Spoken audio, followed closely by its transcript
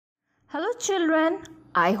Hello children,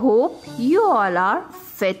 I hope you all are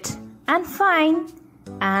fit and fine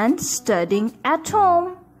and studying at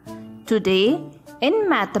home. Today in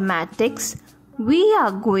mathematics we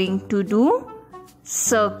are going to do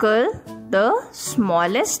circle the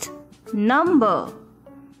smallest number.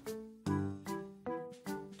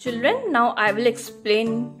 Children, now I will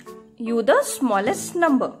explain you the smallest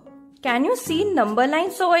number. Can you see number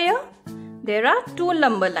lines over here? There are two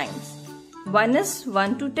number lines. One is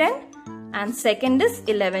 1 to 10 and second is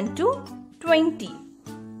 11 to 20.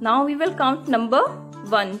 Now we will count number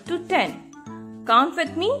 1 to 10. Count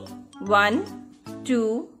with me. 1,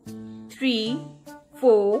 2, 3,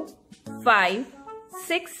 4, 5,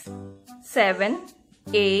 6, 7,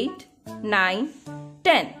 8, 9,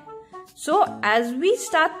 10. So as we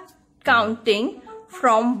start counting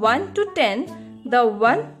from 1 to 10, the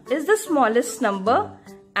 1 is the smallest number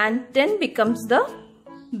and 10 becomes the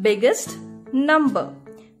biggest number.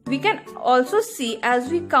 We can also see as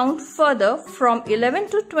we count further from 11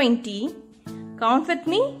 to 20. Count with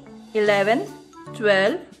me. 11,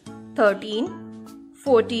 12, 13,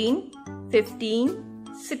 14, 15,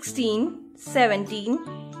 16, 17,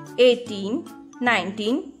 18,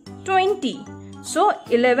 19, 20. So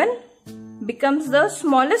 11 becomes the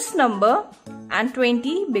smallest number and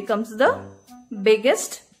 20 becomes the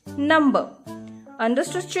biggest number.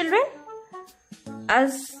 Understood, children?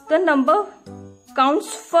 As the number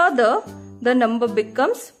counts further, the number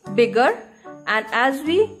becomes bigger, and as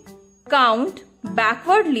we count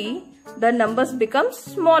backwardly, the numbers become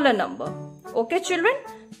smaller number. Okay children,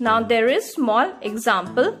 now there is small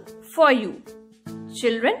example for you.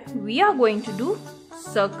 Children, we are going to do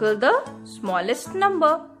circle the smallest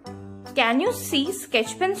number. Can you see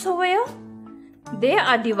sketch pens over here? They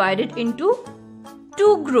are divided into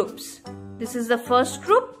two groups. This is the first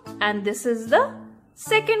group and this is the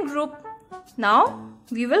second group. Now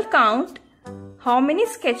we will count how many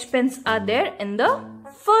sketch pens are there in the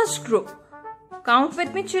first group. Count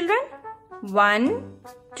with me children. 1,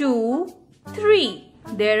 2, 3.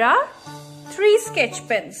 There are 3 sketch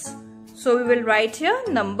pens. So we will write here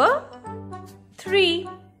number 3.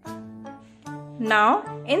 Now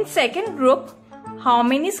in second group, how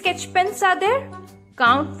many sketch pens are there?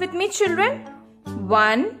 Count with me children.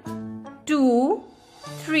 1, 2,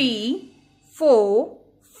 3, 4,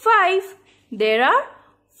 5. There are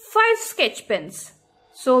 5 sketch pens.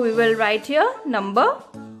 So we will write here number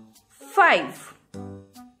 5.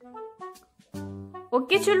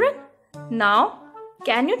 Okay children. Now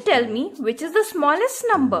can you tell me which is the smallest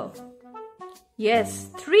number? Yes,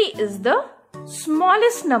 3 is the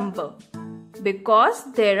smallest number because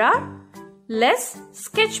there are less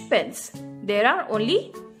sketch pens. There are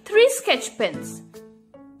only 3 sketch pens.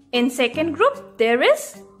 In second group there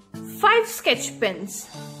is 5 sketch pens.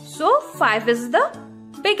 So 5 is the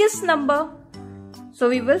biggest number. So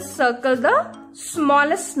we will circle the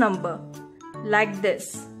smallest number like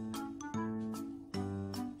this.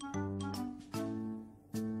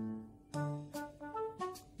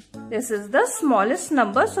 This is the smallest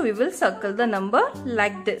number, so we will circle the number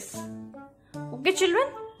like this. Okay children,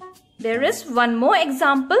 there is one more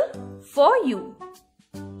example for you.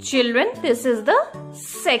 Children, this is the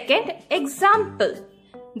second example.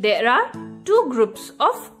 There are 2 groups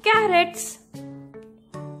of carrots.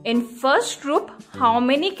 In first group, how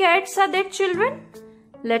many carrots are there children?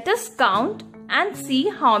 Let us count and see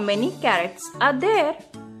how many carrots are there.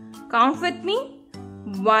 Count with me.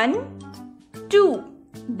 1, 2.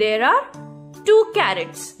 There are 2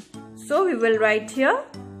 carrots. So we will write here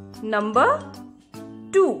number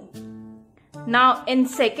 2. Now in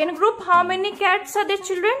second group, how many carrots are there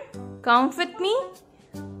children? Count with me.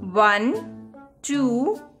 1,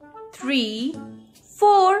 2, 3,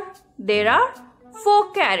 4. There are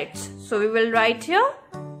 4 carrots. So we will write here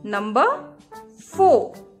number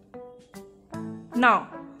 4. Now,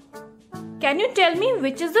 can you tell me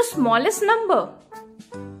which is the smallest number?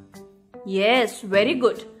 Yes, very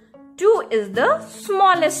good. 2 is the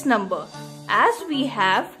smallest number. As we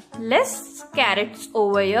have less carrots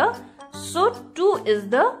over here, so 2 is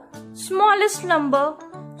the smallest number.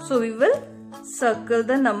 So we will circle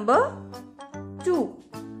the number 2.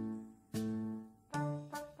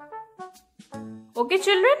 Okay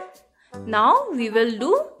children, now we will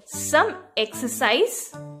do some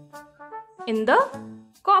exercise in the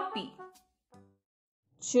copy.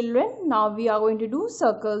 Children, now we are going to do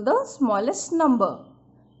circle the smallest number.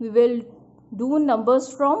 We will do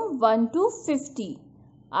numbers from 1 to 50.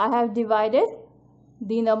 I have divided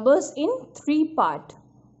the numbers in 3 parts.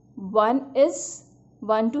 One is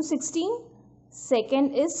 1 to 16,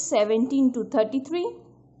 second is 17 to 33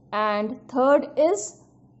 and third is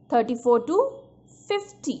 34 to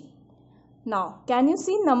 50. Now, can you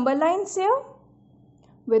see number lines here?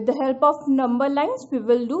 With the help of number lines, we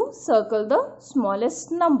will do circle the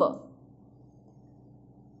smallest number.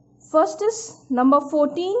 First is number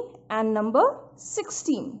 14 and number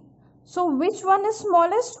 16. So, which one is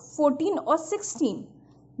smallest, 14 or 16?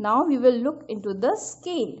 Now, we will look into the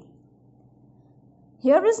scale.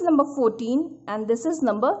 Here is number 14 and this is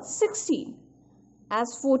number 16.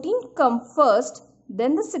 As 14 come first,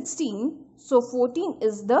 then the 16. So, 14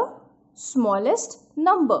 is the smallest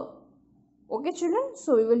number. Okay children,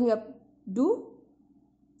 so we will here do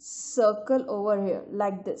circle over here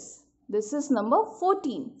like this. This is number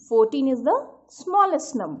 14. 14 is the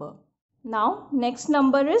smallest number. Now next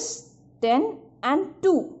number is 10 and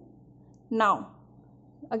 2. Now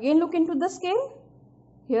again look into the scale.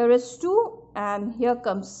 Here is 2 and here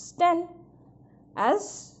comes 10.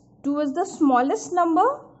 As 2 is the smallest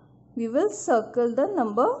number, we will circle the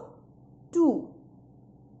number 2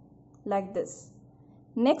 like this.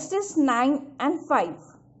 Next is 9 and 5.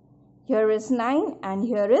 Here is 9 and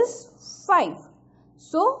here is 5.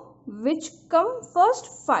 So, which come first?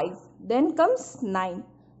 5. Then comes 9.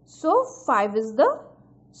 So, 5 is the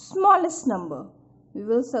smallest number. We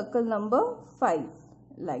will circle number 5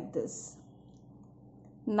 like this.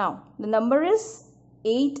 Now, the number is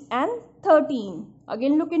 8 and 13.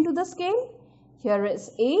 Again look into the scale. Here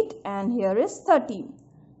is 8 and here is 13.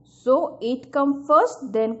 So, 8 comes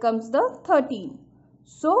first, then comes the 13.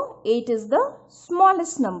 So, 8 is the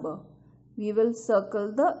smallest number. We will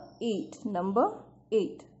circle the 8, number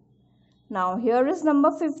 8. Now, here is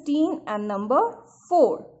number 15 and number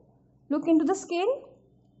 4. Look into the scale.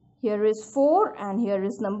 Here is 4 and here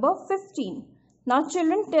is number 15. Now,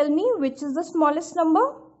 children, tell me which is the smallest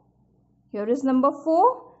number. Here is number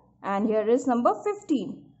 4 and here is number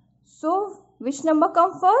 15. So, which number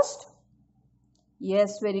come first?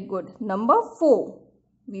 Yes, very good. Number 4.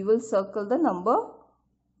 We will circle the number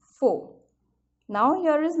 4. Now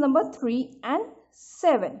here is number 3 and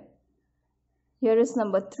 7. Here is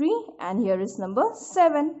number 3 and here is number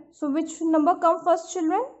 7. So which number come first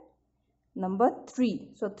children? Number 3.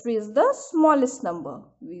 So 3 is the smallest number.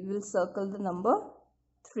 We will circle the number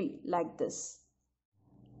 3 like this.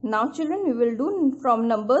 Now children, we will do from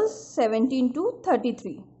numbers 17 to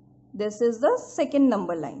 33. This is the second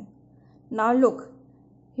number line. Now look,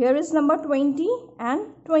 here is number 20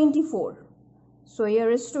 and 24. So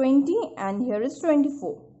here is 20 and here is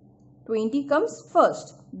 24. 20 comes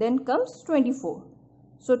first, then comes 24.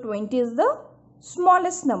 So 20 is the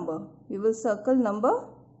smallest number. We will circle number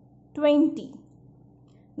 20.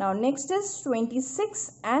 Now next is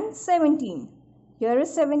 26 and 17. Here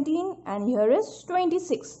is 17 and here is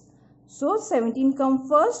 26. So 17 come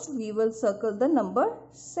first. We will circle the number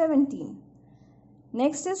 17.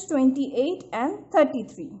 Next is 28 and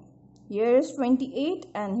 33. Here is 28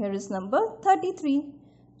 and here is number 33.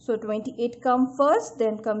 So 28 come first,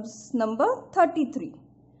 then comes number 33.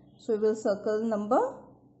 So we will circle number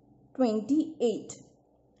 28.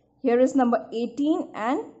 Here is number 18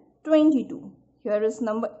 and 22. Here is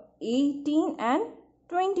number 18 and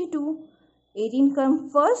 22. 18 come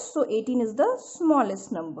first, so 18 is the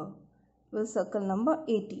smallest number. We will circle number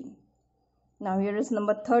 18. Now here is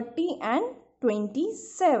number 30 and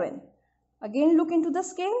 27. Again look into the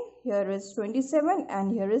scale. Here is 27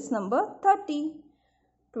 and here is number 30.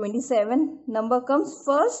 27 number comes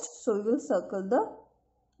first, so we will circle the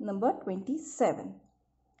number 27.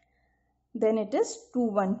 Then it is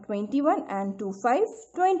 21, 21 and 25,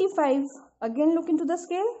 25. Again look into the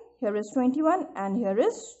scale. Here is 21 and here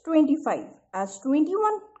is 25. As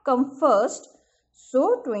 21 come first,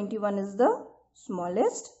 so 21 is the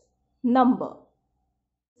smallest number.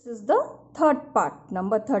 This is the third part,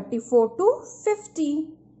 number 34 to 50.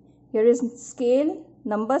 Here is scale,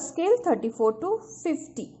 number scale 34 to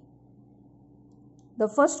 50. The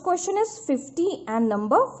first question is 50 and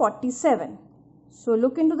number 47. So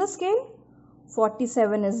look into the scale.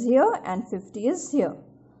 47 is here and 50 is here.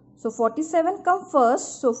 So 47 come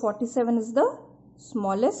first. So 47 is the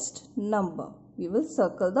smallest number. We will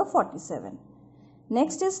circle the 47.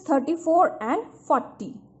 Next is 34 and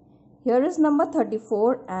 40. Here is number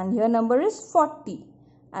 34 and here number is 40.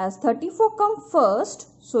 As 34 come first,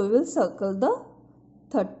 so we will circle the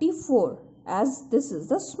 34 as this is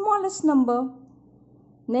the smallest number.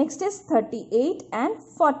 Next is 38 and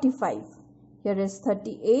 45. Here is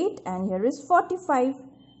 38 and here is 45.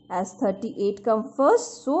 As 38 come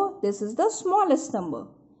first, so this is the smallest number.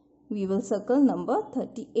 We will circle number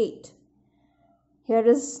 38. Here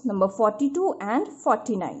is number 42 and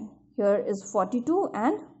 49. Here is 42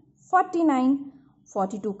 and 49.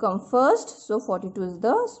 42 come first, so 42 is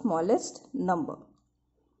the smallest number.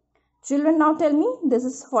 Children, now tell me, this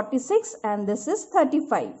is 46 and this is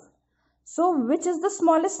 35. So which is the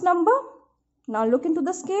smallest number? Now look into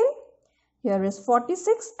the scale. Here is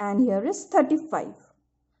 46 and here is 35.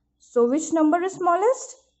 So which number is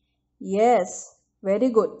smallest? Yes, very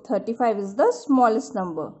good. 35 is the smallest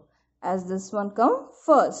number as this one come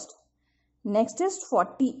first. Next is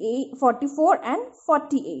 44 and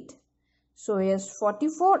 48. So here's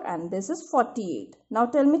 44 and this is 48. Now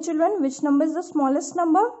tell me children, which number is the smallest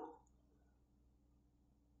number?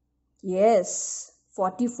 Yes,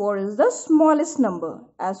 44 is the smallest number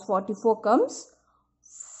as 44 comes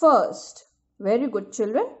first. Very good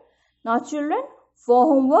children. Now children, for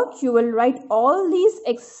homework you will write all these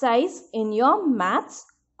exercises in your maths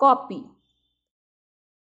copy.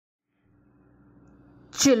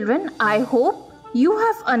 Children, I hope you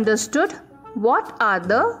have understood what are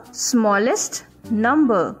the smallest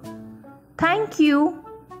number. Thank you.